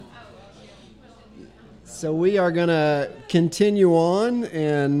So we are going to continue on,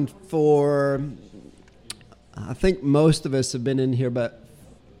 and I think most of us have been in here, but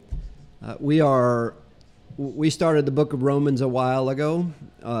we started the book of Romans a while ago,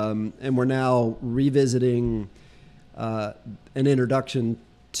 and we're now revisiting an introduction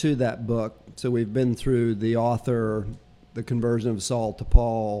to that book. So we've been through the author, the conversion of Saul to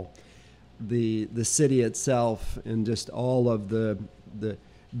Paul, the city itself, and just all of the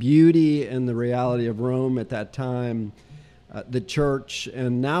beauty and the reality of Rome at that time, the church,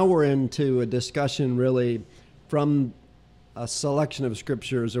 and now we're into a discussion really from a selection of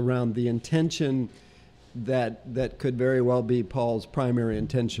scriptures around the intention that could very well be Paul's primary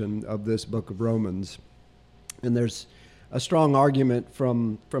intention of this book of Romans. And there's a strong argument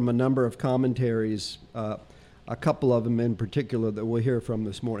from a number of commentaries, a couple of them in particular that we'll hear from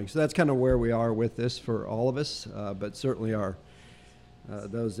this morning. So that's kind of where we are with this for all of us, but certainly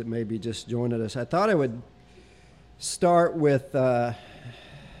those that may be just joining us. I thought I would start with,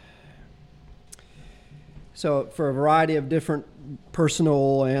 so for a variety of different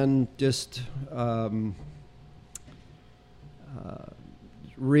personal and just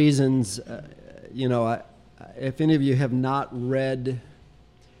reasons, if any of you have not read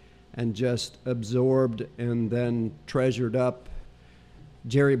and just absorbed and then treasured up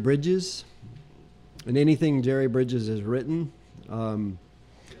Jerry Bridges and anything Jerry Bridges has written,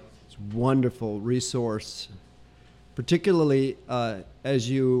 it's a wonderful resource, particularly as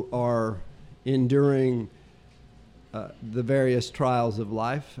you are enduring the various trials of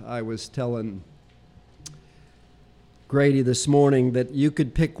life. I was telling Grady this morning that you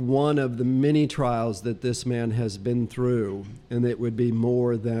could pick one of the many trials that this man has been through, and it would be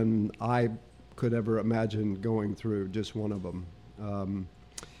more than I could ever imagine going through, just one of them.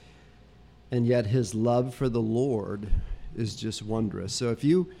 And yet his love for the Lord is just wondrous. So if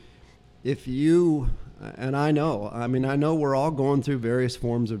you, and I know we're all going through various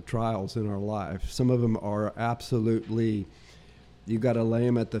forms of trials in our life. Some of them are absolutely, you got to lay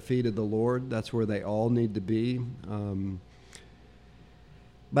them at the feet of the Lord. That's where they all need to be.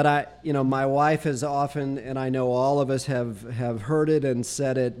 But my wife has often, and I know all of us have heard it and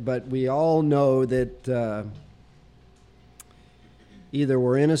said it, but we all know that either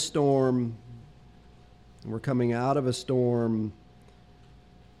we're in a storm, we're coming out of a storm,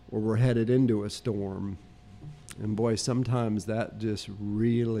 or we're headed into a storm. And boy, sometimes that just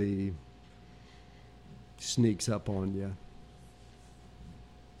really sneaks up on you.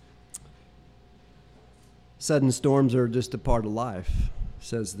 Sudden storms are just a part of life,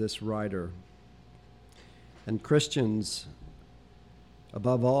 says this writer. And Christians,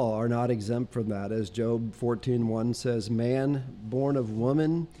 above all, are not exempt from that. As Job 14:1 says, man born of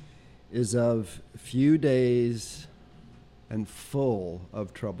woman is of few days and full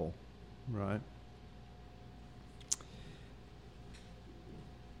of trouble, right?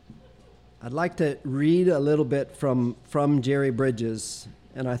 I'd like to read a little bit from Jerry Bridges,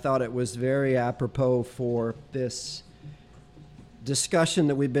 and I thought it was very apropos for this discussion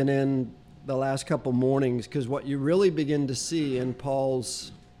that we've been in the last couple mornings, because what you really begin to see in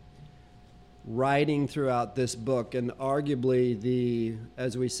Paul's writing throughout this book, and arguably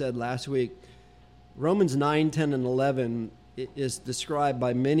as we said last week, Romans 9, 10, and 11 is described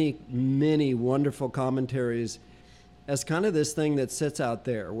by many, many wonderful commentaries as kind of this thing that sits out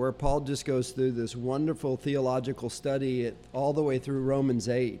there, where Paul just goes through this wonderful theological study all the way through Romans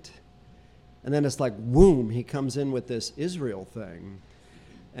 8. And then it's like, boom, he comes in with this Israel thing.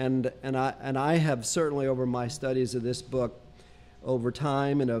 And I have certainly, over my studies of this book, over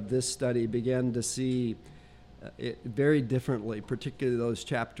time and of this study, began to see it very differently, particularly those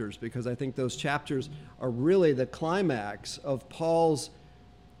chapters, because I think those chapters are really the climax of Paul's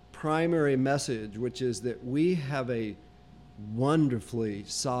primary message, which is that we have a wonderfully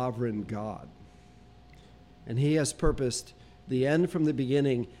sovereign God. And he has purposed the end from the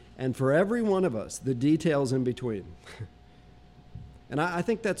beginning, and for every one of us, the details in between. And I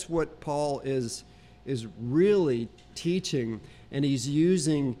think that's what Paul is really teaching, and he's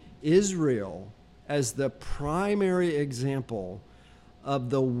using Israel as the primary example of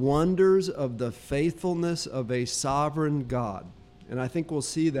the wonders of the faithfulness of a sovereign God. And I think we'll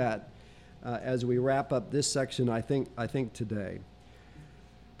see that as we wrap up this section, I think today.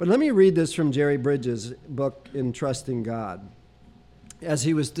 But let me read this from Jerry Bridges' book, In Trusting God. As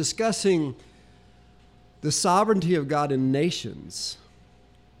he was discussing the sovereignty of God in nations,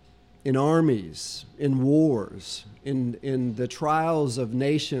 in armies, in wars, in the trials of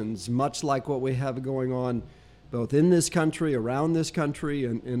nations, much like what we have going on both in this country, around this country,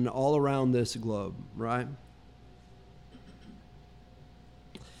 and all around this globe, right?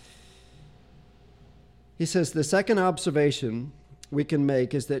 He says the second observation we can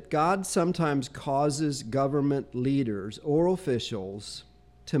make is that God sometimes causes government leaders or officials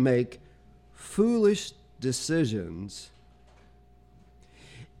to make foolish decisions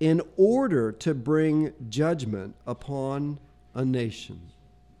in order to bring judgment upon a nation.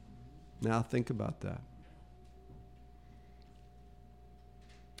 Now think about that.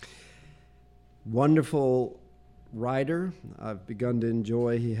 Wonderful writer I've begun to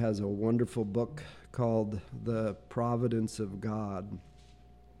enjoy. He has a wonderful book called The Providence of God,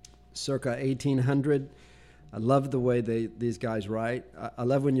 circa 1800. I love the way these guys write. I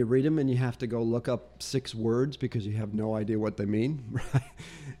love when you read them and you have to go look up 6 words because you have no idea what they mean. Right?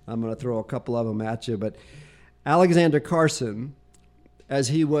 I'm going to throw a couple of them at you. But Alexander Carson, as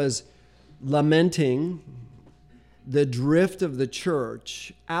he was lamenting the drift of the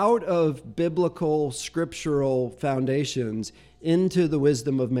church out of biblical scriptural foundations into the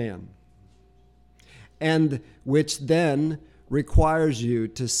wisdom of man, and which then requires you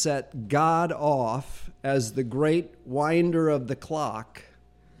to set God off as the great winder of the clock,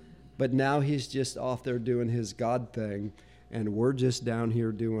 but now he's just off there doing his God thing, and we're just down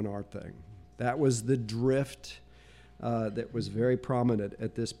here doing our thing. That was the drift that was very prominent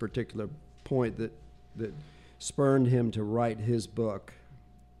at this particular point that spurred him to write his book.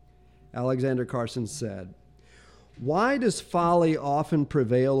 Alexander Carson said, "Why does folly often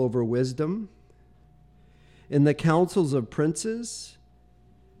prevail over wisdom in the councils of princes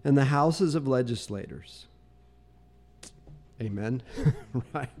and the houses of legislators?" Amen.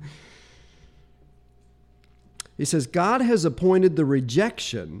 Right. He says, God has appointed the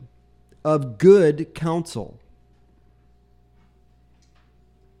rejection of good counsel.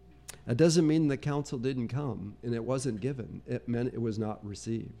 That doesn't mean the counsel didn't come and it wasn't given. It meant it was not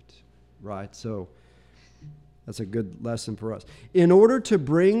received, right? So that's a good lesson for us. In order to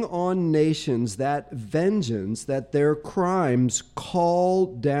bring on nations that vengeance, that their crimes call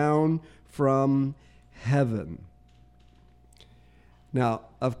down from heaven. Now,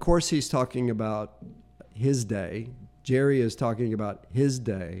 of course, he's talking about his day. Jerry is talking about his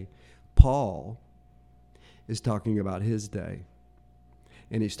day. Paul is talking about his day.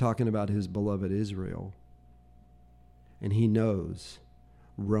 And he's talking about his beloved Israel. And he knows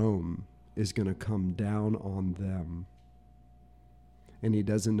Rome is going to come down on them. And he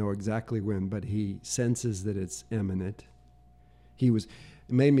doesn't know exactly when, but he senses that it's imminent. It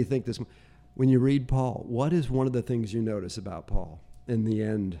made me think this. When you read Paul, what is one of the things you notice about Paul? In the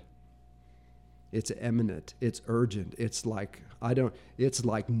end, it's imminent. It's urgent. It's like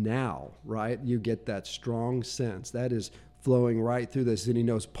now, right? You get that strong sense. That is flowing right through this. And he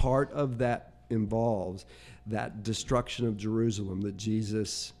knows part of that involves that destruction of Jerusalem that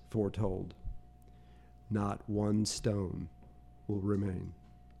Jesus foretold. Not one stone will remain.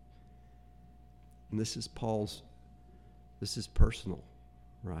 And this is personal,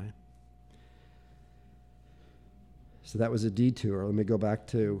 right? So that was a detour. Let me go back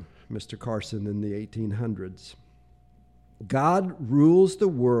to Mr. Carson in the 1800s. God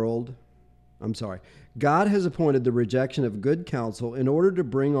has appointed the rejection of good counsel in order to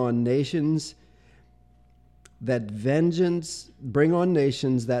bring on nations that vengeance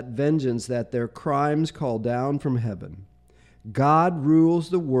that their crimes call down from heaven. God rules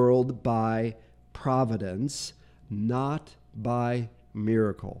the world by providence, not by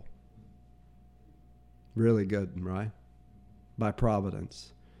miracle. Really good, right? By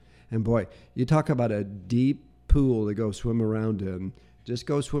providence. And boy, you talk about a deep pool to go swim around in. Just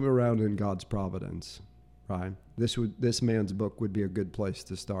go swim around in God's providence, right? This man's book would be a good place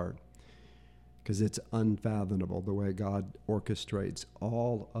to start because it's unfathomable the way God orchestrates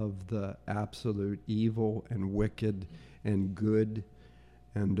all of the absolute evil and wicked and good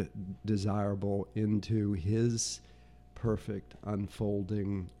and desirable into his perfect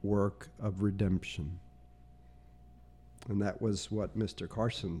unfolding work of redemption. And that was what Mr.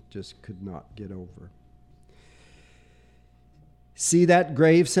 Carson just could not get over. See that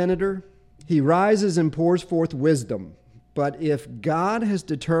grave, Senator? He rises and pours forth wisdom. But if God has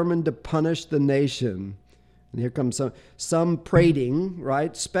determined to punish the nation, and here comes some prating,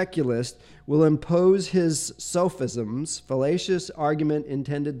 right, speculist, will impose his sophisms, fallacious argument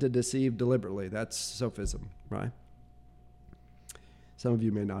intended to deceive deliberately. That's sophism, right? Some of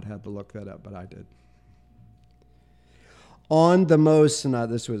you may not have to look that up, but I did. On the most,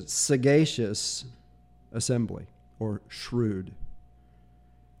 this was sagacious assembly, or shrewd.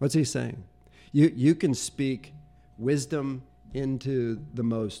 What's he saying? You can speak wisdom into the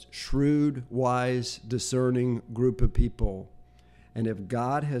most shrewd, wise, discerning group of people. And if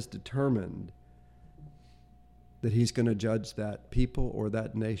God has determined that he's going to judge that people or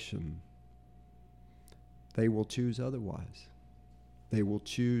that nation, they will choose otherwise. They will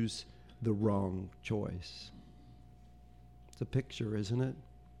choose the wrong choice. It's a picture, isn't it?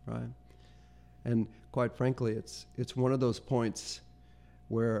 Right? And quite frankly, it's one of those points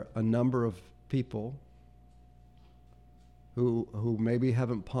where a number of people who maybe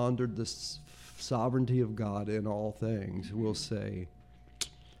haven't pondered the sovereignty of God in all things will say,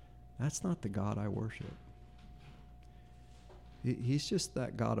 that's not the God I worship. He's just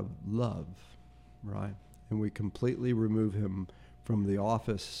that God of love, right? And we completely remove him from the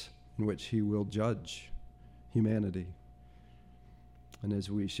office in which he will judge humanity. And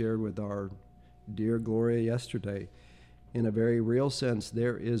as we shared with our dear Gloria yesterday, in a very real sense,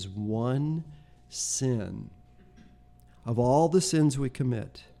 there is one sin of all the sins we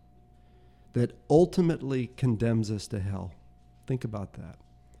commit that ultimately condemns us to hell. Think about that.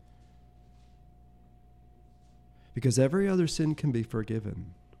 Because every other sin can be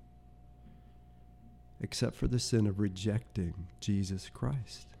forgiven, except for the sin of rejecting Jesus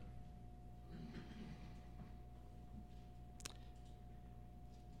Christ.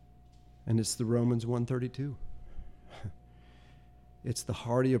 And it's the Romans 1:32. It's the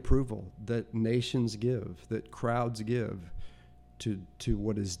hearty approval that nations give, that crowds give to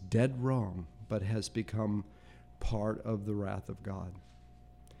what is dead wrong, but has become part of the wrath of God.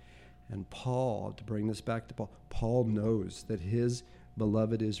 And Paul, to bring this back to Paul, Paul knows that his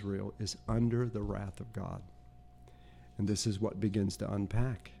beloved Israel is under the wrath of God. And this is what begins to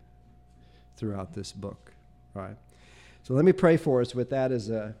unpack throughout this book, right? So let me pray for us with that as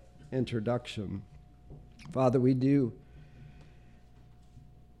an introduction. Father, we do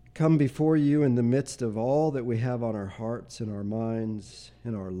come before you in the midst of all that we have on our hearts and our minds,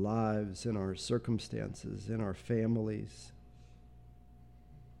 in our lives, in our circumstances, in our families.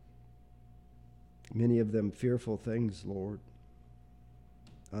 Many of them fearful things, Lord,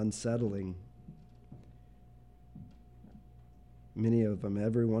 unsettling. Many of them,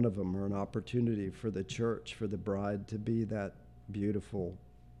 every one of them, are an opportunity for the church, for the bride to be that beautiful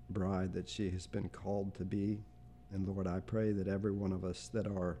bride that she has been called to be. And Lord, I pray that every one of us that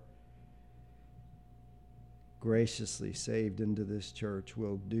are graciously saved into this church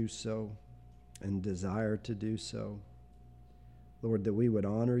will do so and desire to do so. Lord, that we would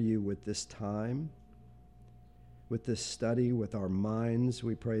honor you with this time, with this study, with our minds.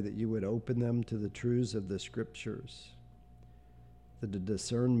 We pray that you would open them to the truths of the Scriptures, the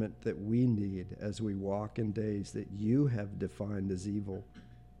discernment that we need as we walk in days that you have defined as evil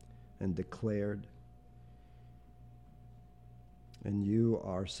and declared. And you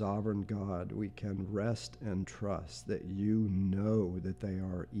are sovereign God. We can rest and trust that you know that they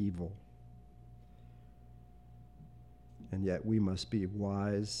are evil. And yet we must be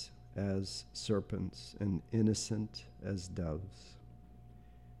wise as serpents and innocent as doves.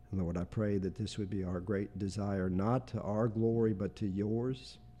 And Lord, I pray that this would be our great desire, not to our glory, but to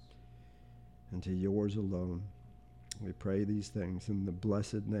yours and to yours alone. We pray these things in the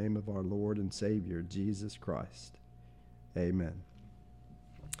blessed name of our Lord and Savior, Jesus Christ. Amen.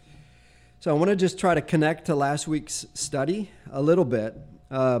 So I want to just try to connect to last week's study a little bit.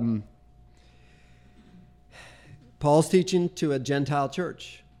 Paul's teaching to a Gentile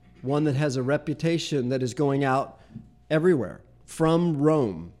church, one that has a reputation that is going out everywhere from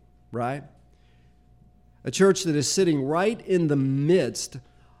Rome, right? A church that is sitting right in the midst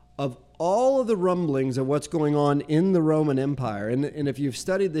of all of the rumblings of what's going on in the Roman Empire. And if you've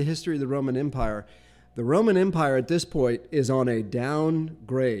studied the history of the Roman Empire at this point is on a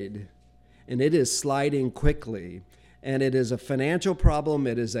downgrade, and it is sliding quickly. And it is a financial problem.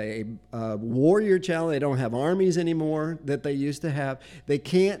 It is a warrior challenge. They don't have armies anymore that they used to have. They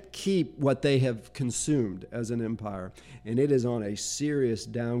can't keep what they have consumed as an empire. And it is on a serious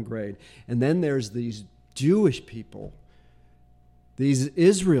downgrade. And then there's these Jewish people, these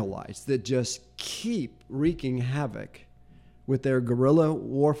Israelites that just keep wreaking havoc with their guerrilla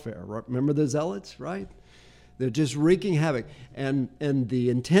warfare. Remember the Zealots, right? They're just wreaking havoc. And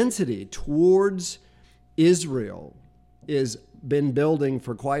the intensity towards Israel is been building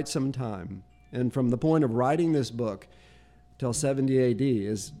for quite some time. And from the point of writing this book till 70 AD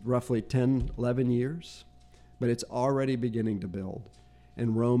is roughly 10, 11 years. But it's already beginning to build.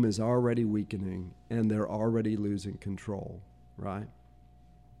 And Rome is already weakening, and they're already losing control, right?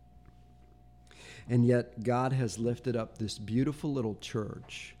 And yet God has lifted up this beautiful little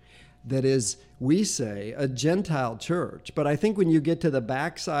church that is, we say, a Gentile church. But I think when you get to the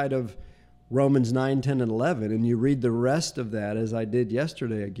backside of Romans 9, 10, and 11, and you read the rest of that, as I did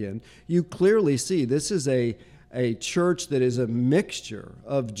yesterday again, you clearly see this is a church that is a mixture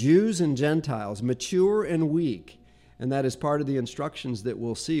of Jews and Gentiles, mature and weak. And that is part of the instructions that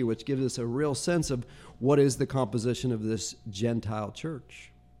we'll see, which gives us a real sense of what is the composition of this Gentile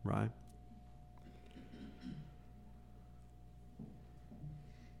church, right?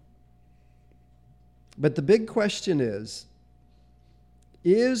 But the big question is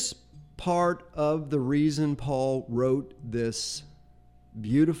part of the reason Paul wrote this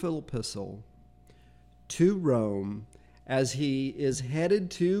beautiful epistle to Rome as he is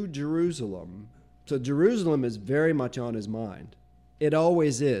headed to Jerusalem. So Jerusalem is very much on his mind. It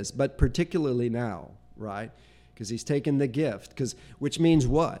always is, but particularly now, right? Because he's taken the gift. Which means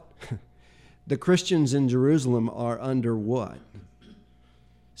what? The Christians in Jerusalem are under what?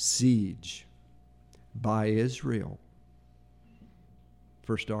 Siege by Israel,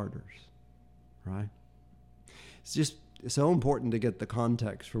 for starters, right? It's just so important to get the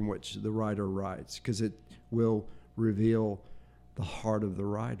context from which the writer writes, because it will reveal the heart of the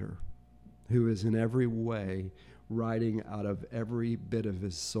writer, who is in every way writing out of every bit of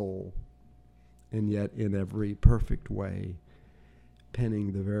his soul, and yet in every perfect way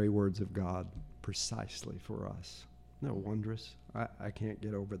penning the very words of God precisely for us. Isn't that wondrous? I can't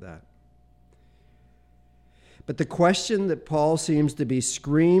get over that. But the question that Paul seems to be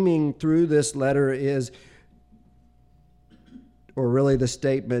screaming through this letter is, or really the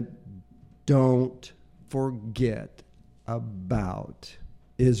statement, don't forget about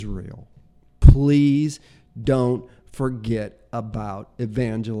Israel. Please don't forget about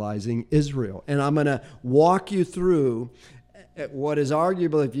evangelizing Israel. And I'm going to walk you through what is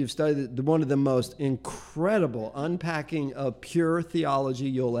arguably, if you've studied it, one of the most incredible unpacking of pure theology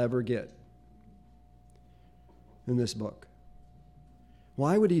you'll ever get in this book.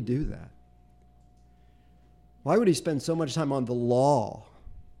 Why would he do that? Why would he spend so much time on the law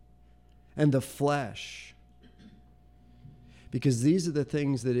and the flesh? Because these are the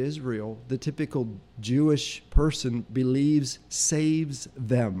things that Israel, the typical Jewish person, believes saves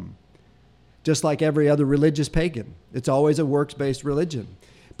them. Just like every other religious pagan. It's always a works-based religion.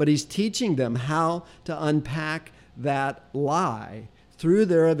 But he's teaching them how to unpack that lie through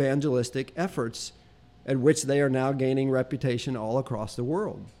their evangelistic efforts, at which they are now gaining reputation all across the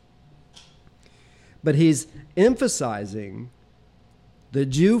world. But he's emphasizing the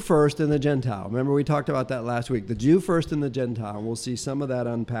Jew first and the Gentile. Remember, we talked about that last week. The Jew first and the Gentile. And we'll see some of that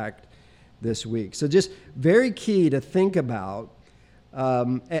unpacked this week. So just very key to think about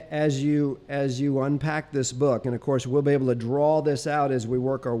as you unpack this book. And of course, we'll be able to draw this out as we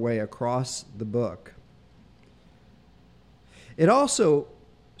work our way across the book. It also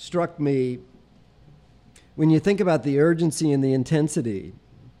struck me, when you think about the urgency and the intensity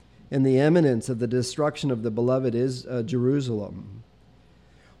and the imminence of the destruction of the beloved Jerusalem,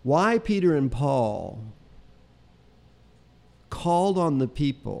 why Peter and Paul called on the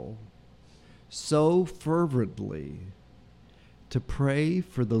people so fervently to pray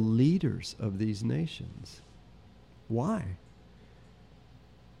for the leaders of these nations. Why?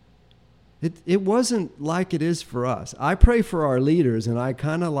 It wasn't like it is for us. I pray for our leaders and I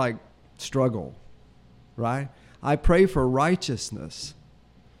kind of struggle, right? I pray for righteousness.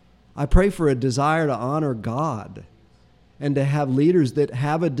 I pray for a desire to honor God and to have leaders that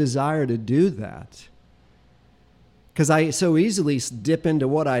have a desire to do that. Because I so easily dip into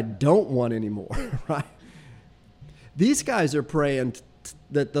what I don't want anymore, right? These guys are praying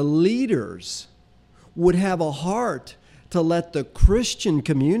that the leaders would have a heart to let the Christian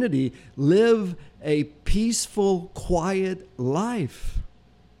community live a peaceful, quiet life.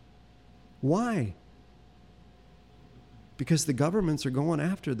 Why? Because the governments are going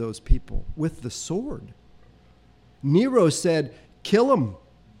after those people with the sword. Nero said, kill them,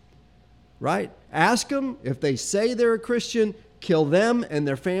 right? Ask them if they say they're a Christian, kill them and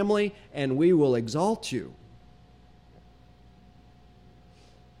their family, and we will exalt you.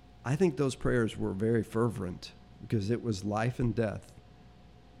 I think those prayers were very fervent because it was life and death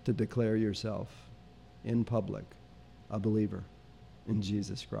to declare yourself in public a believer in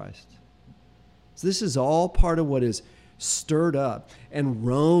Jesus Christ. So this is all part of what is stirred up. And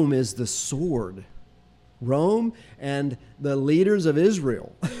Rome is the sword. Rome and the leaders of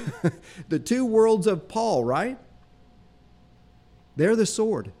Israel. The two worlds of Paul, right? They're the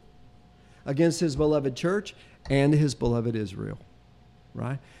sword against his beloved church and his beloved Israel,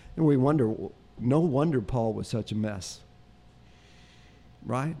 right? And we wonder, no wonder Paul was such a mess,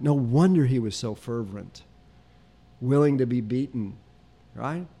 right? No wonder he was so fervent, willing to be beaten,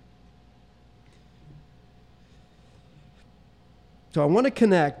 right? So I want to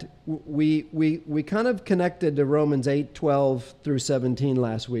connect. We kind of connected to Romans 8:12 through 17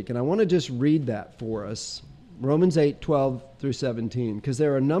 last week, and I want to just read that for us. Romans 8:12 through 17, because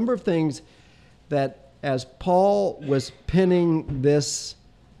there are a number of things that as Paul was penning this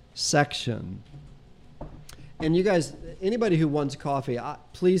section, and you guys, anybody who wants coffee,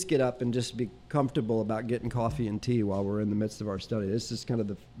 please get up and just be comfortable about getting coffee and tea while we're in the midst of our study. This is kind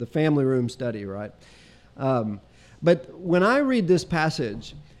of the family room study, right? But when I read this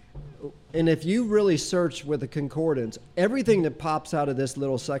passage, and if you really search with a concordance, everything that pops out of this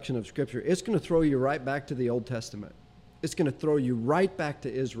little section of Scripture, it's going to throw you right back to the Old Testament. It's going to throw you right back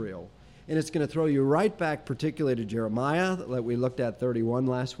to Israel. And it's going to throw you right back particularly to Jeremiah, that we looked at 31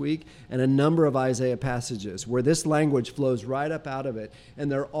 last week, and a number of Isaiah passages where this language flows right up out of it.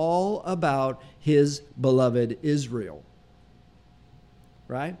 And they're all about his beloved Israel.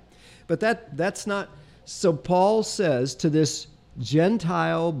 Right? But that's not... So Paul says to this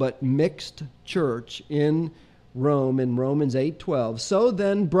Gentile but mixed church in Rome in Romans 8:12, so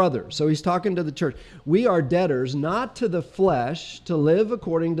then, brothers, so he's talking to the church, we are debtors not to the flesh to live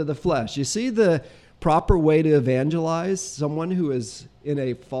according to the flesh. You see the proper way to evangelize someone who is in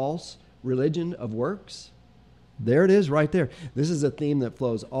a false religion of works? There it is right there. This is a theme that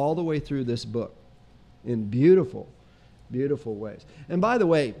flows all the way through this book in beautiful, beautiful ways. And by the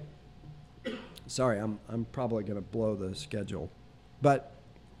way, sorry, I'm probably going to blow the schedule, but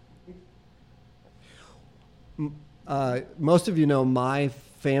most of you know my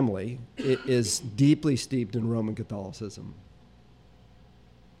family is deeply steeped in Roman Catholicism.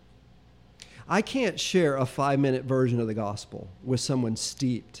 I can't share a 5-minute version of the gospel with someone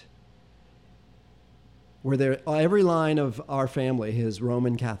steeped, where every line of our family is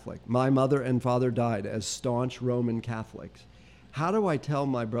Roman Catholic. My mother and father died as staunch Roman Catholics. How do I tell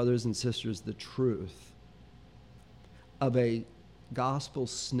my brothers and sisters the truth of a gospel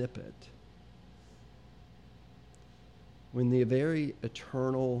snippet when the very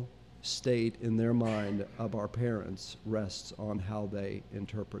eternal state in their mind of our parents rests on how they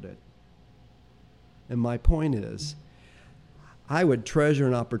interpret it? And my point is, I would treasure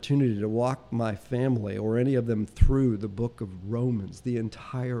an opportunity to walk my family or any of them through the book of Romans, the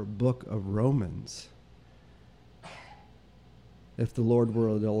entire book of Romans, if the Lord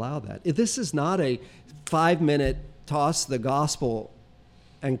were to allow that. This is not a 5-minute toss the gospel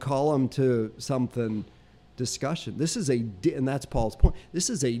and call them to something discussion. This is and that's Paul's point. This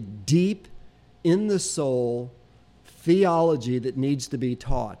is a deep, in the soul theology that needs to be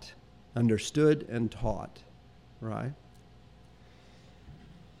taught, understood and taught, right?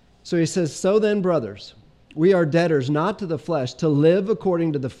 So he says, so then, brothers, we are debtors not to the flesh to live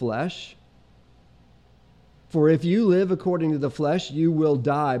according to the flesh. For if you live according to the flesh, you will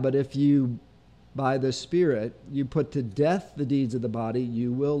die. But if you, by the Spirit, you put to death the deeds of the body,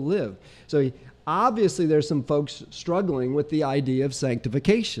 you will live. So obviously there's some folks struggling with the idea of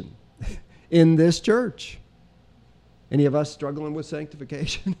sanctification in this church. Any of us struggling with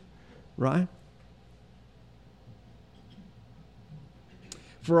sanctification? Right?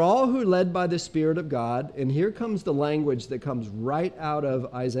 For all who are led by the Spirit of God, and here comes the language that comes right out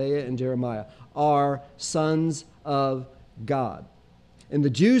of Isaiah and Jeremiah, are sons of God. And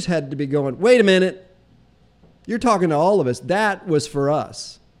the Jews had to be going, wait a minute, you're talking to all of us. That was for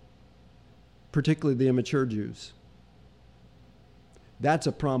us, particularly the immature Jews. That's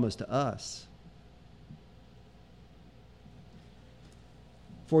a promise to us.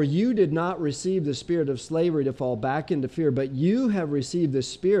 For you did not receive the spirit of slavery to fall back into fear, but you have received the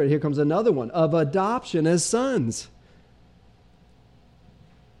spirit, here comes another one, of adoption as sons,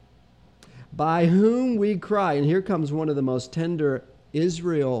 by whom we cry, and here comes one of the most tender,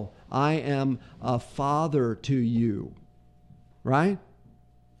 Israel, I am a father to you. Right?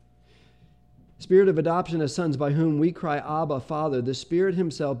 Spirit of adoption as sons, by whom we cry, Abba, Father. The Spirit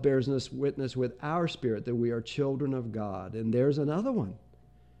himself bears us witness with our spirit that we are children of God. And there's another one.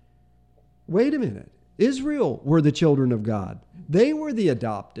 Wait a minute. Israel were the children of God. They were the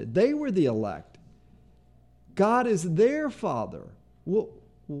adopted. They were the elect. God is their father. Well,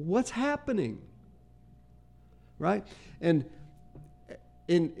 what's happening? Right? And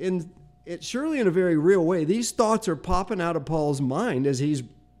surely in a very real way, these thoughts are popping out of Paul's mind as he's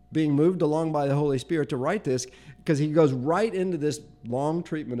being moved along by the Holy Spirit to write this, because he goes right into this long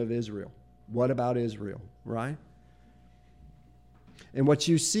treatment of Israel. What about Israel? Right? And what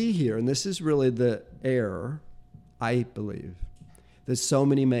you see here, and this is really the error, I believe, that so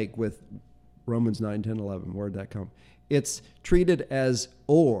many make with Romans 9, 10, 11. Where'd that come? It's treated as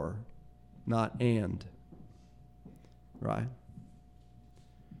or, not and. Right?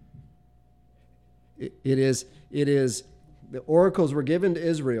 It is, the oracles were given to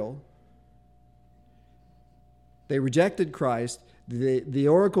Israel. They rejected Christ. The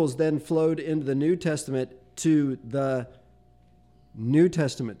oracles then flowed into the New Testament to the New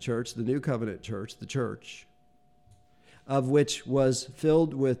Testament church, the New Covenant church, the church, of which was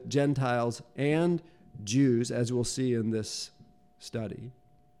filled with Gentiles and Jews, as we'll see in this study.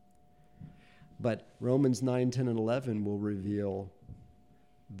 But Romans 9, 10, and 11 will reveal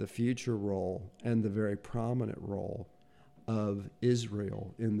the future role and the very prominent role of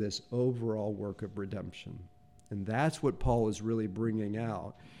Israel in this overall work of redemption. And that's what Paul is really bringing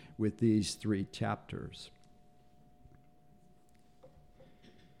out with these 3 chapters.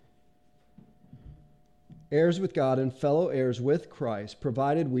 Heirs with God and fellow heirs with Christ,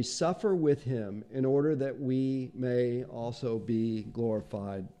 provided we suffer with him in order that we may also be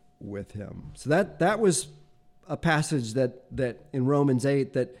glorified with him. So that was a passage that in Romans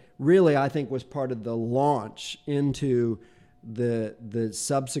 8 that really I think was part of the launch into the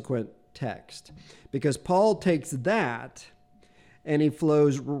subsequent text. Because Paul takes that and he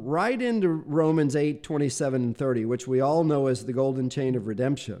flows right into Romans 8, 27 and 30, which we all know as the golden chain of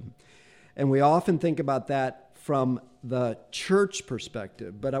redemption. And we often think about that from the church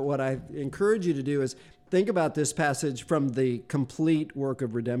perspective. But what I encourage you to do is think about this passage from the complete work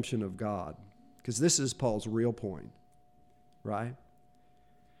of redemption of God. Because this is Paul's real point, right?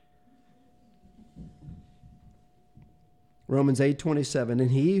 Romans 8:27,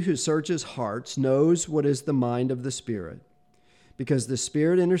 and he who searches hearts knows what is the mind of the Spirit, because the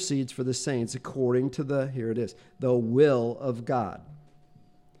Spirit intercedes for the saints according to the will of God.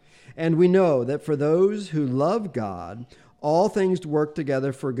 And we know that for those who love God, all things work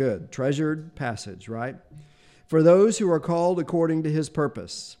together for good. Treasured passage, right? For those who are called according to his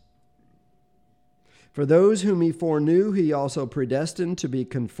purpose. For those whom he foreknew, he also predestined to be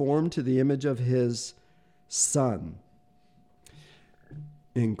conformed to the image of his Son,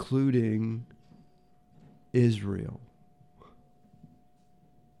 including Israel.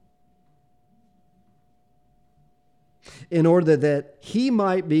 In order that he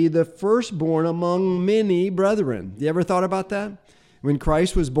might be the firstborn among many brethren. You ever thought about that? When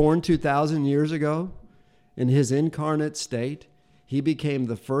Christ was born 2,000 years ago, in his incarnate state, he became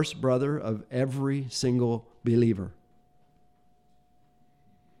the first brother of every single believer.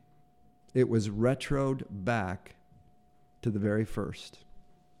 It was retroed back to the very first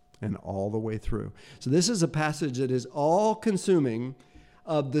and all the way through. So this is a passage that is all-consuming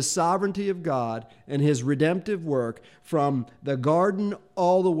of the sovereignty of God and his redemptive work from the garden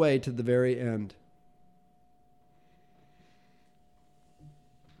all the way to the very end.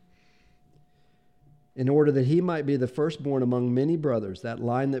 In order that he might be the firstborn among many brothers, that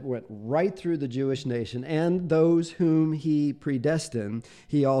line that went right through the Jewish nation, and those whom he predestined,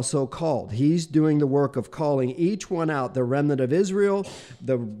 he also called. He's doing the work of calling each one out, the remnant of Israel,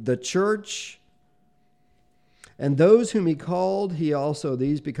 the church. And those whom he called, he also,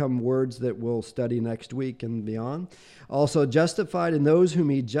 these become words that we'll study next week and beyond, also justified. And those whom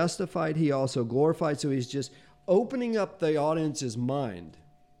he justified, he also glorified. So he's just opening up the audience's mind.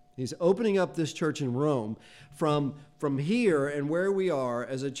 He's opening up this church in Rome from here and where we are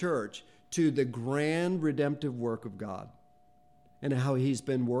as a church to the grand redemptive work of God and how he's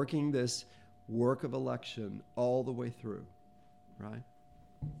been working this work of election all the way through, right?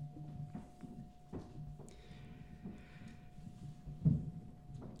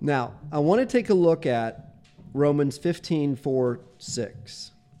 Now, I want to take a look at Romans 15, 4,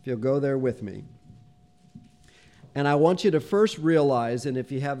 6. If you'll go there with me. And I want you to first realize, and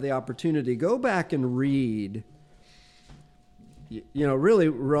if you have the opportunity, go back and read, really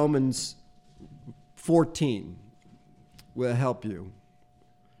Romans 14 will help you.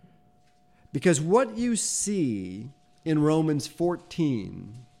 Because what you see in Romans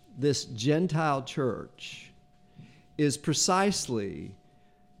 14, this Gentile church, is precisely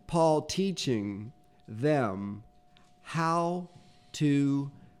Paul teaching them how to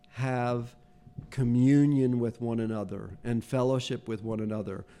have communion with one another and fellowship with one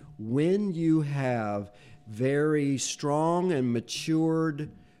another when you have very strong and matured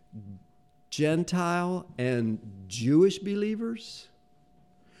Gentile and Jewish believers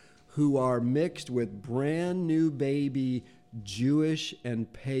who are mixed with brand new baby Jewish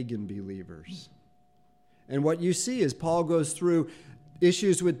and pagan believers. And what you see is Paul goes through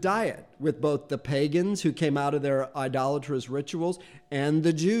issues with diet, with both the pagans who came out of their idolatrous rituals and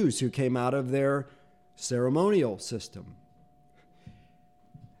the Jews who came out of their ceremonial system.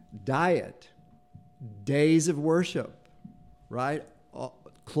 Diet, days of worship, right?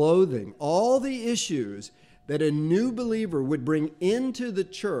 Clothing, all the issues that a new believer would bring into the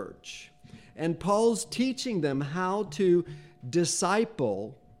church. And Paul's teaching them how to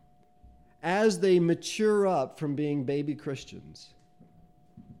disciple as they mature up from being baby Christians.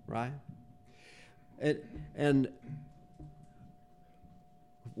 Right? And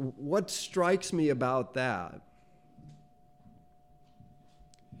what strikes me about that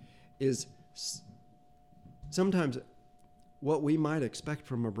is sometimes what we might expect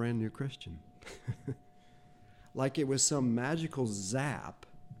from a brand new Christian. Like it was some magical zap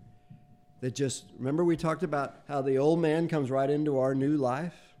that just, remember we talked about how the old man comes right into our new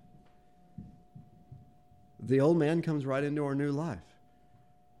life? The old man comes right into our new life.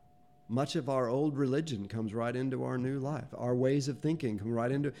 Much of our old religion comes right into our new life. Our ways of thinking come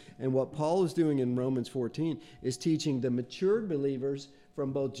right into, and what Paul is doing in Romans 14 is teaching the matured believers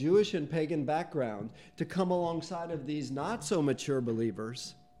from both Jewish and pagan background to come alongside of these not so mature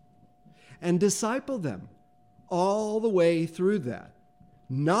believers and disciple them all the way through that.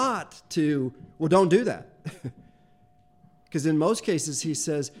 Not to, well, don't do that. Because in most cases he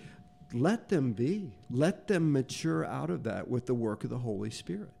says, let them be. Let them mature out of that with the work of the Holy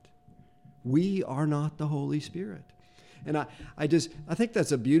Spirit. We are not the Holy Spirit. And I think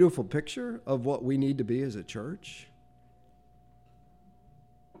that's a beautiful picture of what we need to be as a church.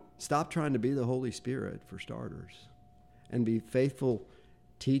 Stop trying to be the Holy Spirit, for starters, and be faithful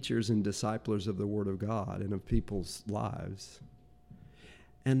teachers and disciplers of the Word of God and of people's lives.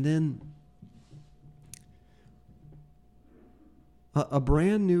 And then a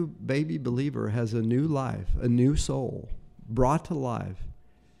brand new baby believer has a new life, a new soul, brought to life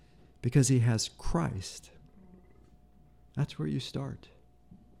because he has Christ. That's where you start,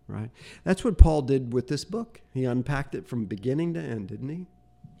 right? That's what Paul did with this book. He unpacked it from beginning to end, didn't he?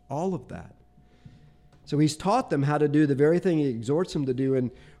 All of that. So he's taught them how to do the very thing he exhorts them to do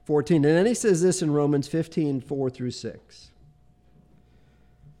in 14. And then he says this in Romans 15, 4 through 6.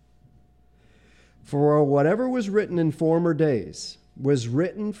 For whatever was written in former days was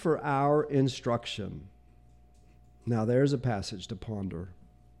written for our instruction. Now there's a passage to ponder,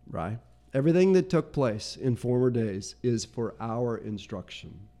 right? Everything that took place in former days is for our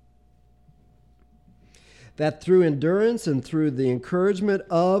instruction. That through endurance and through the encouragement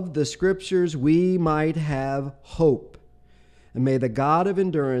of the Scriptures we might have hope. And may the God of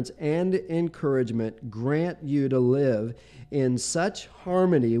endurance and encouragement grant you to live in such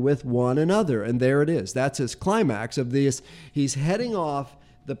harmony with one another. And there it is. That's his climax of this. He's heading off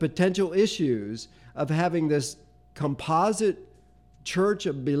the potential issues of having this composite church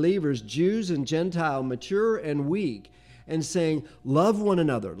of believers, Jews and Gentiles, mature and weak, and saying, love one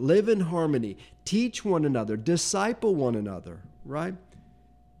another, live in harmony, teach one another, disciple one another, right?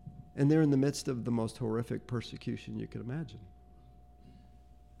 And they're in the midst of the most horrific persecution you could imagine.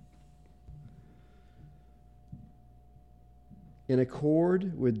 In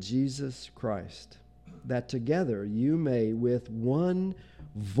accord with Jesus Christ, that together you may with one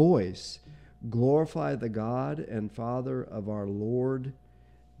voice glorify the God and Father of our Lord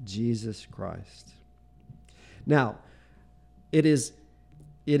Jesus Christ. Now, it is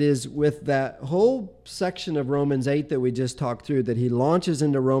with that whole section of Romans 8 that we just talked through that he launches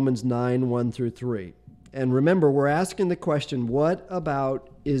into Romans 9, 1 through 3. And remember, we're asking the question, what about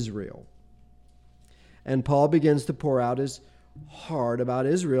Israel? And Paul begins to pour out his heart about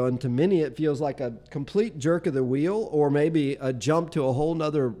Israel, and to many it feels like a complete jerk of the wheel or maybe a jump to a whole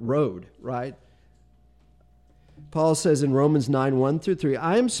nother road, right? Paul says in Romans 9, 1 through 3,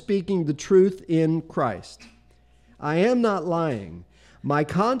 I am speaking the truth in Christ. I am not lying. My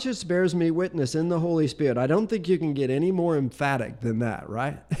conscience bears me witness in the Holy Spirit. I don't think you can get any more emphatic than that,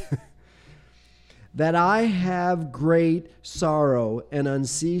 right? That I have great sorrow and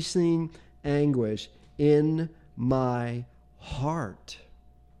unceasing anguish in my heart.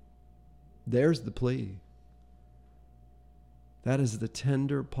 There's the plea. That is the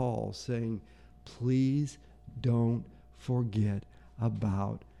tender Paul saying, please don't forget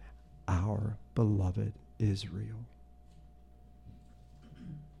about our beloved Israel.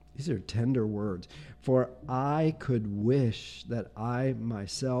 These are tender words. For I could wish that I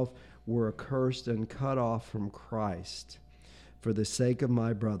myself were accursed and cut off from Christ for the sake of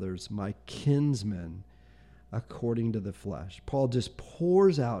my brothers, my kinsmen, according to the flesh. Paul just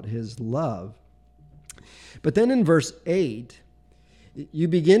pours out his love. But then in verse 8, you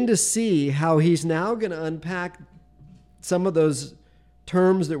begin to see how he's now going to unpack some of those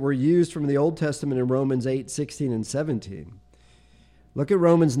terms that were used from the Old Testament in Romans 8, 16, and 17. Look at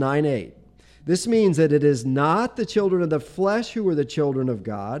Romans 9, 8. This means that it is not the children of the flesh who are the children of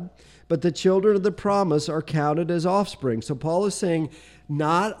God, but the children of the promise are counted as offspring. So Paul is saying,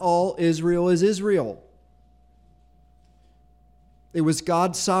 not all Israel is Israel. It was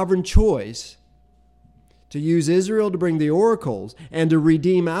God's sovereign choice to use Israel to bring the oracles and to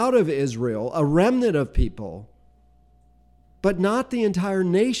redeem out of Israel a remnant of people, but not the entire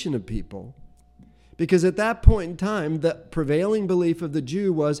nation of people, Because at that point in time, the prevailing belief of the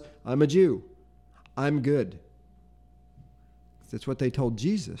Jew was, I'm a Jew. I'm good. That's what they told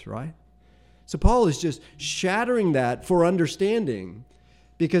Jesus, right? So Paul is just shattering that for understanding,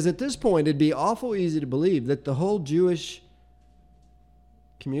 because at this point it'd be awful easy to believe that the whole Jewish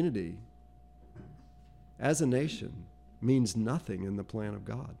community as a nation means nothing in the plan of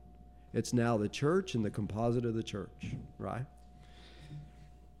God. It's now the church and the composite of the church, right?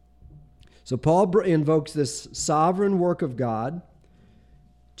 So Paul invokes this sovereign work of God,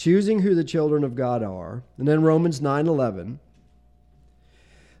 choosing who the children of God are. And then Romans 9:11,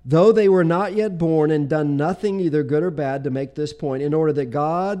 though they were not yet born and done nothing either good or bad to make this point, in order that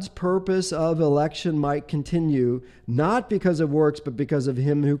God's purpose of election might continue, not because of works, but because of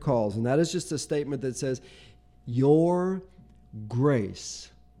him who calls. And that is just a statement that says, your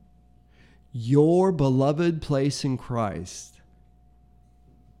grace, your beloved place in Christ,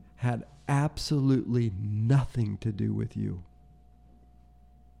 had absolutely nothing to do with you.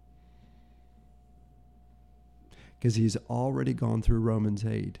 Because he's already gone through Romans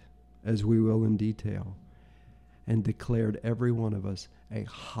 8, as we will in detail, and declared every one of us a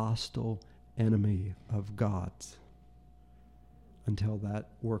hostile enemy of God's until that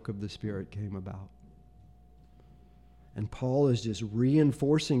work of the Spirit came about. And Paul is just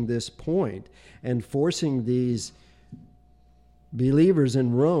reinforcing this point and forcing these believers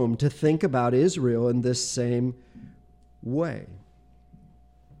in Rome to think about Israel in this same way.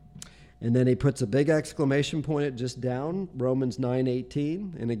 And then he puts a big exclamation point at just down, Romans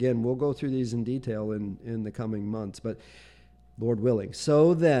 9:18. And again, we'll go through these in detail in the coming months, but Lord willing.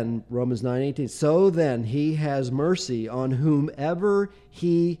 So then, Romans 9:18, so then he has mercy on whomever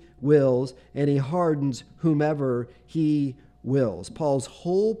he wills, and he hardens whomever he wills. Paul's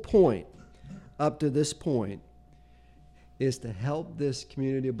whole point up to this point is to help this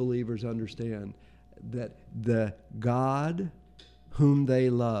community of believers understand that the God whom they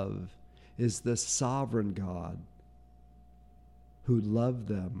love is the sovereign God who loved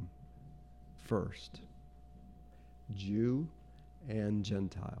them first, Jew and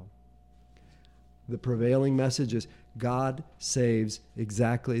Gentile. The prevailing message is God saves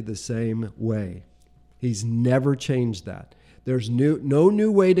exactly the same way. He's never changed that. There's no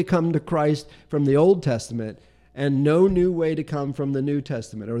new way to come to Christ from the Old Testament, and no new way to come from the New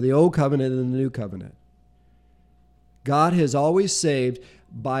Testament, or the Old Covenant and the New Covenant. God has always saved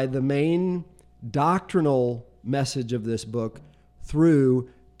by the main doctrinal message of this book through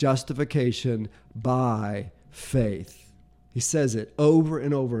justification by faith. He says it over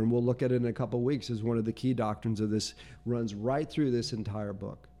and over, and we'll look at it in a couple of weeks as one of the key doctrines of this, runs right through this entire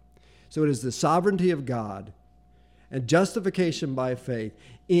book. So it is the sovereignty of God and justification by faith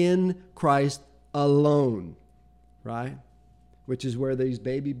in Christ alone, right? Which is where these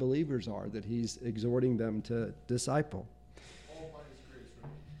baby believers are that he's exhorting them to disciple. All by his grace,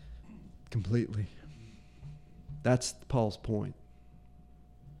 right? Completely. That's Paul's point,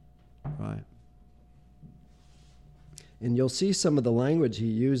 right? And you'll see some of the language he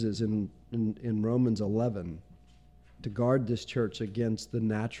uses in Romans 11 to guard this church against the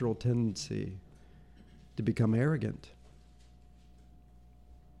natural tendency to become arrogant.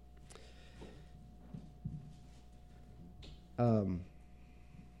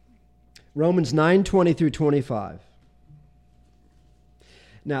 Romans 9:20 through 25.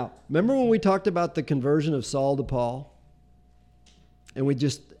 Now, remember when we talked about the conversion of Saul to Paul? And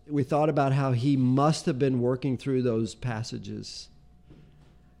we thought about how he must have been working through those passages,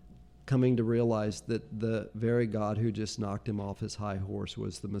 coming to realize that the very God who just knocked him off his high horse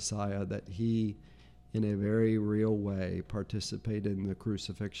was the Messiah that he, in a very real way, participated in the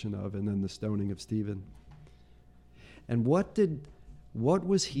crucifixion of and then the stoning of Stephen. And what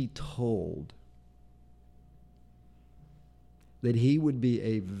was he told? That he would be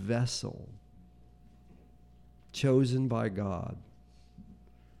a vessel chosen by God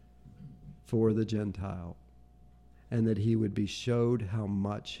for the Gentile, and that he would be showed how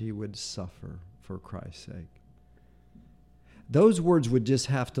much he would suffer for Christ's sake. Those words would just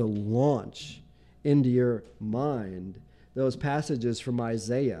have to launch into your mind those passages from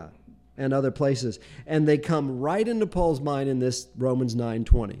Isaiah and other places, and they come right into Paul's mind in this Romans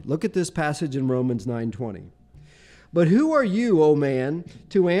 9:20. Look at this passage in Romans 9:20. But who are you, O man,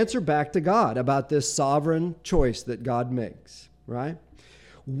 to answer back to God about this sovereign choice that God makes, right?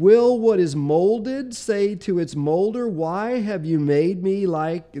 Will what is molded say to its molder, why have you made me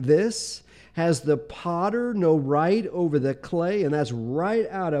like this? Has the potter no right over the clay? And that's right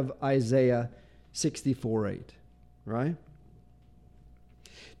out of Isaiah 64:8, right?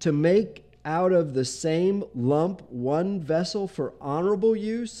 To make out of the same lump one vessel for honorable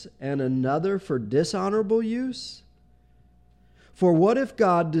use and another for dishonorable use? For what if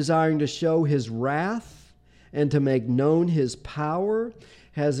God, desiring to show his wrath and to make known his power,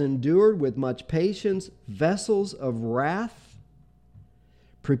 has endured with much patience vessels of wrath,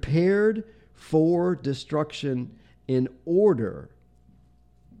 prepared for destruction, in order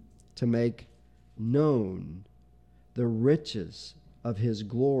to make known the riches of his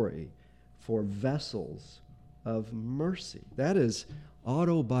glory for vessels of mercy? That is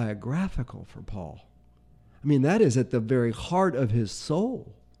autobiographical for Paul. I mean, that is at the very heart of his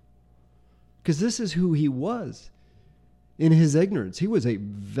soul. Because this is who he was in his ignorance. He was a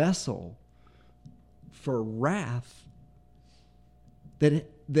vessel for wrath that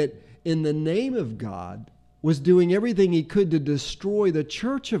in the name of God was doing everything he could to destroy the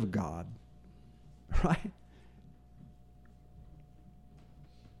church of God. Right?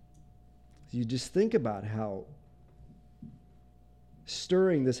 You just think about how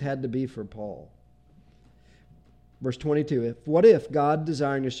stirring this had to be for Paul. Verse 22, what if God,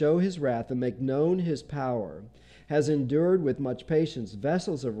 desiring to show his wrath and make known his power, has endured with much patience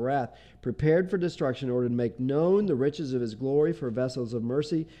vessels of wrath prepared for destruction in order to make known the riches of his glory for vessels of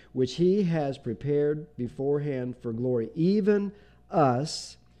mercy, which he has prepared beforehand for glory, even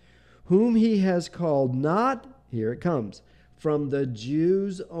us, whom he has called not, here it comes, from the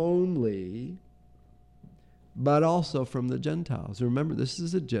Jews only, but also from the Gentiles. Remember, this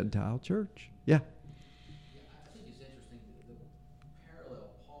is a Gentile church. Yeah. I think it's interesting, the parallel,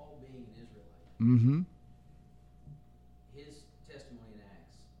 Paul being an Israelite, Mm-hmm. his testimony in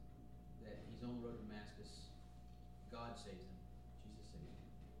Acts, that he's on the road to Damascus, God saves him, Jesus saves him.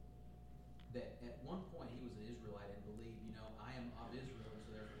 That at one point he was an Israelite and believed, I am of Israel, so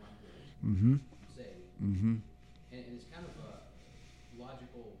therefore I'm good. Mm-hmm. Saved. Mm-hmm. And it's kind of a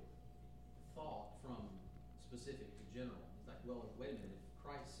logical thought from specific to general. It's like, well, wait a minute, if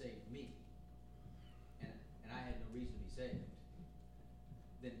Christ saved me, and I had no reason to be saved,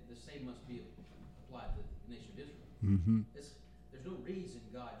 then the same must be applied to the nation of Israel. Mm-hmm. There's no reason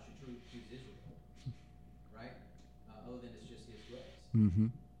God should choose Israel, right? Other than it's just his grace.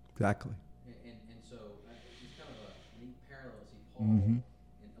 Mm-hmm. Exactly. And so it's kind of a neat parallel to see Paul Mm-hmm.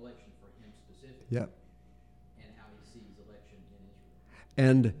 in election for him specifically. Yep. And how he sees election in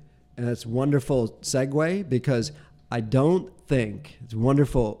Israel. And it's wonderful segue, because I don't think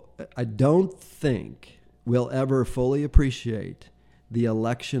we'll ever fully appreciate the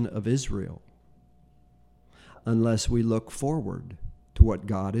election of Israel unless we look forward to what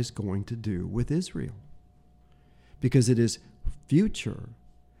God is going to do with Israel. Because it is future,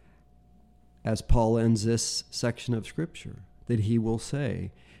 as Paul ends this section of Scripture, that he will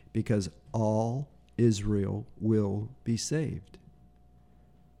say, because all Israel will be saved.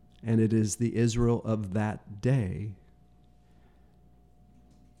 And it is the Israel of that day.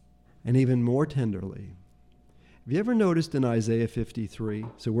 And even more tenderly, have you ever noticed in Isaiah 53,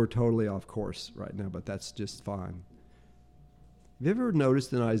 so we're totally off course right now, but that's just fine. Have you ever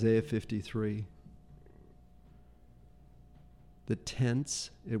noticed in Isaiah 53 the tense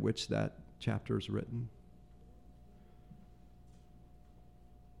in which that chapter is written?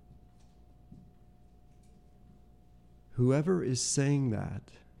 Whoever is saying that,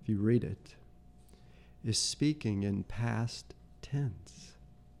 if you read it, is speaking in past tense.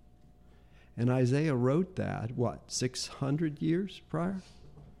 And Isaiah wrote that, 600 years prior?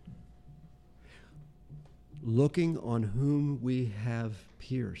 Looking on whom we have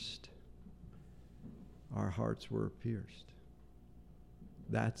pierced, our hearts were pierced.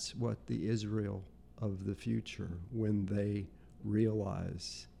 That's what the Israel of the future, when they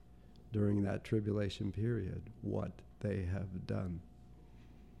realize during that tribulation period what they have done.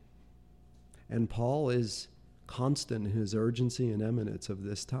 And Paul is constant in his urgency and eminence of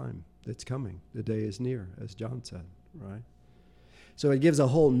this time that's coming. The day is near, as John said, right? So it gives a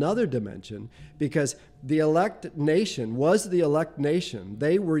whole nother dimension, because the elect nation was the elect nation.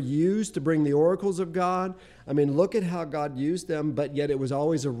 They were used to bring the oracles of God. I mean, look at how God used them, but yet it was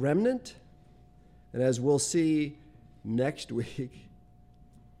always a remnant. And as we'll see next week,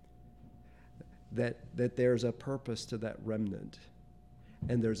 that there's a purpose to that remnant.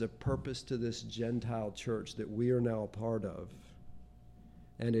 And there's a purpose to this Gentile church that we are now a part of.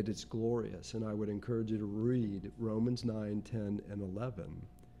 And it is glorious. And I would encourage you to read Romans 9, 10, and 11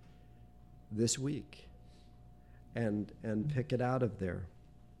 this week and pick it out of there.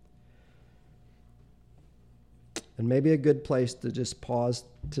 And maybe a good place to just pause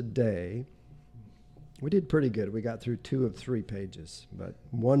today. We did pretty good. We got through 2 of 3 pages, but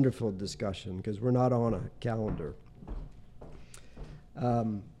wonderful discussion because we're not on a calendar.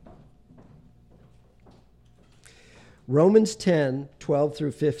 Romans 10, 12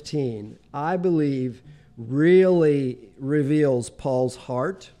 through 15, I believe really reveals Paul's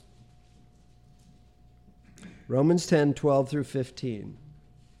heart. Romans 10, 12 through 15.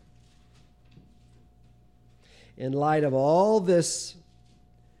 In light of all this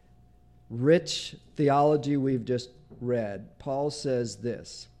rich theology we've just read, Paul says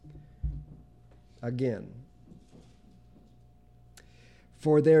this again.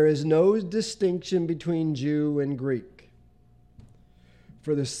 For there is no distinction between Jew and Greek,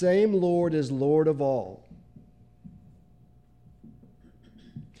 for the same Lord is Lord of all,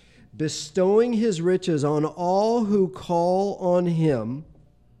 bestowing his riches on all who call on him.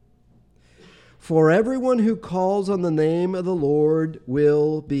 For everyone who calls on the name of the Lord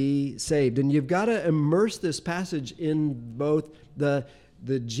will be saved. And you've got to immerse this passage in both the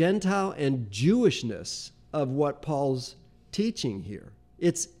Gentile and Jewishness of what Paul's teaching here.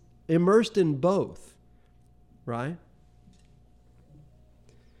 It's immersed in both, right?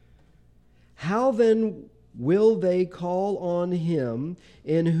 How then will they call on him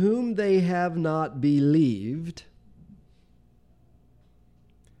in whom they have not believed?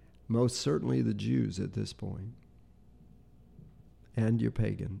 Most certainly the Jews at this point, and your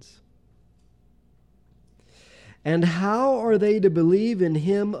pagans. And how are they to believe in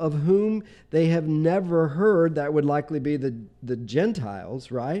him of whom they have never heard? That would likely be the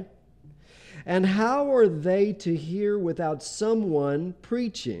Gentiles, right? And how are they to hear without someone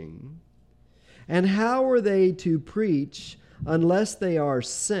preaching? And how are they to preach unless they are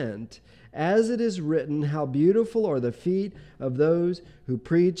sent? As it is written, how beautiful are the feet of those who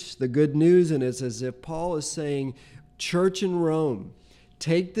preach the good news. And it's as if Paul is saying, church in Rome,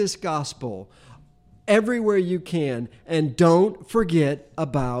 take this gospel everywhere you can, and don't forget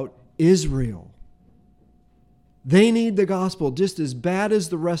about Israel. They need the gospel just as bad as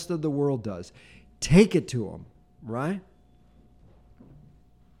the rest of the world does. Take it to them, right?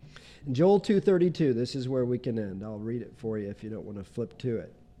 In Joel 2:32, this is where we can end. I'll read it for you if you don't want to flip to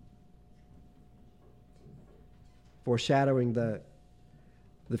it. Foreshadowing the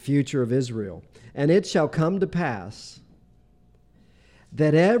future of Israel. And it shall come to pass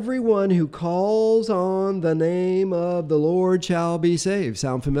that everyone who calls on the name of the Lord shall be saved.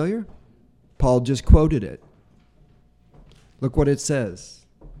 Sound familiar? Paul just quoted it. Look what it says.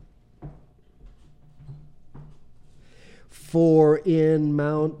 For in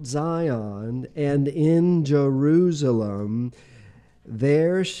Mount Zion and in Jerusalem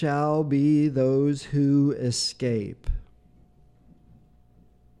there shall be those who escape.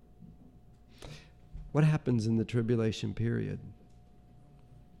 What happens in the tribulation period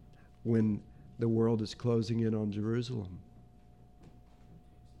when the world is closing in on Jerusalem?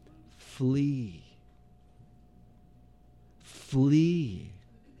 Flee. Flee.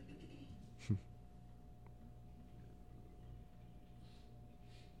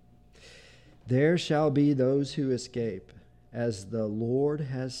 There shall be those who escape, as the Lord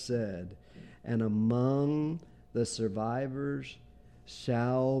has said, and among the survivors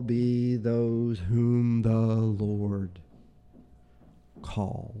shall be those whom the Lord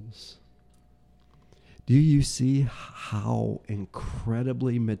calls. Do you see how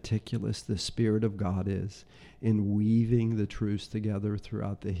incredibly meticulous the Spirit of God is in weaving the truths together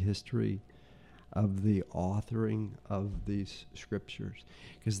throughout the history of the authoring of these scriptures?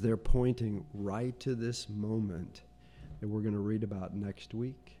 Because they're pointing right to this moment that we're going to read about next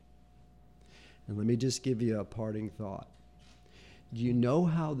week. And let me just give you a parting thought. Do you know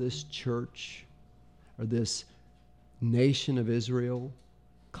how this church or this nation of Israel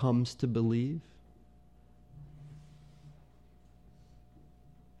comes to believe?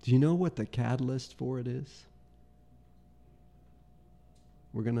 Do you know what the catalyst for it is?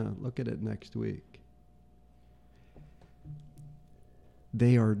 We're going to look at it next week.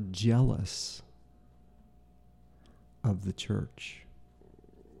 They are jealous of the church.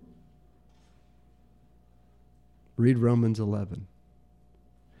 Read Romans 11.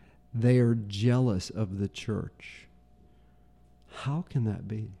 They are jealous of the church. How can that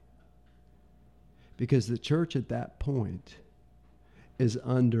be? Because the church at that point is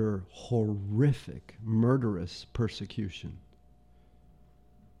under horrific, murderous persecution.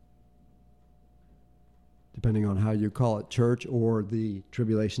 Depending on how you call it, church or the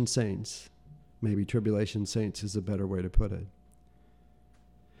tribulation saints. Maybe tribulation saints is a better way to put it.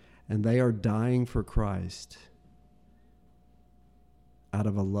 And they are dying for Christ out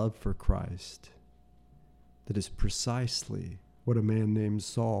of a love for Christ that is precisely what a man named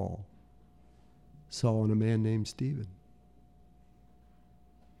Saul saw in a man named Stephen.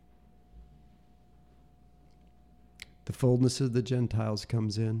 The fullness of the Gentiles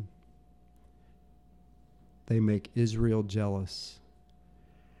comes in. they make Israel jealous.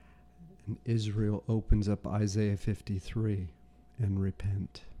 And Israel opens up Isaiah 53 and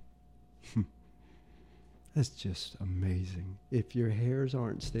repent. That's just amazing. If your hairs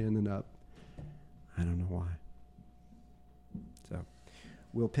aren't standing up, I don't know why. So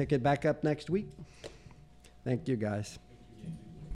we'll pick it back up next week. Thank you, guys.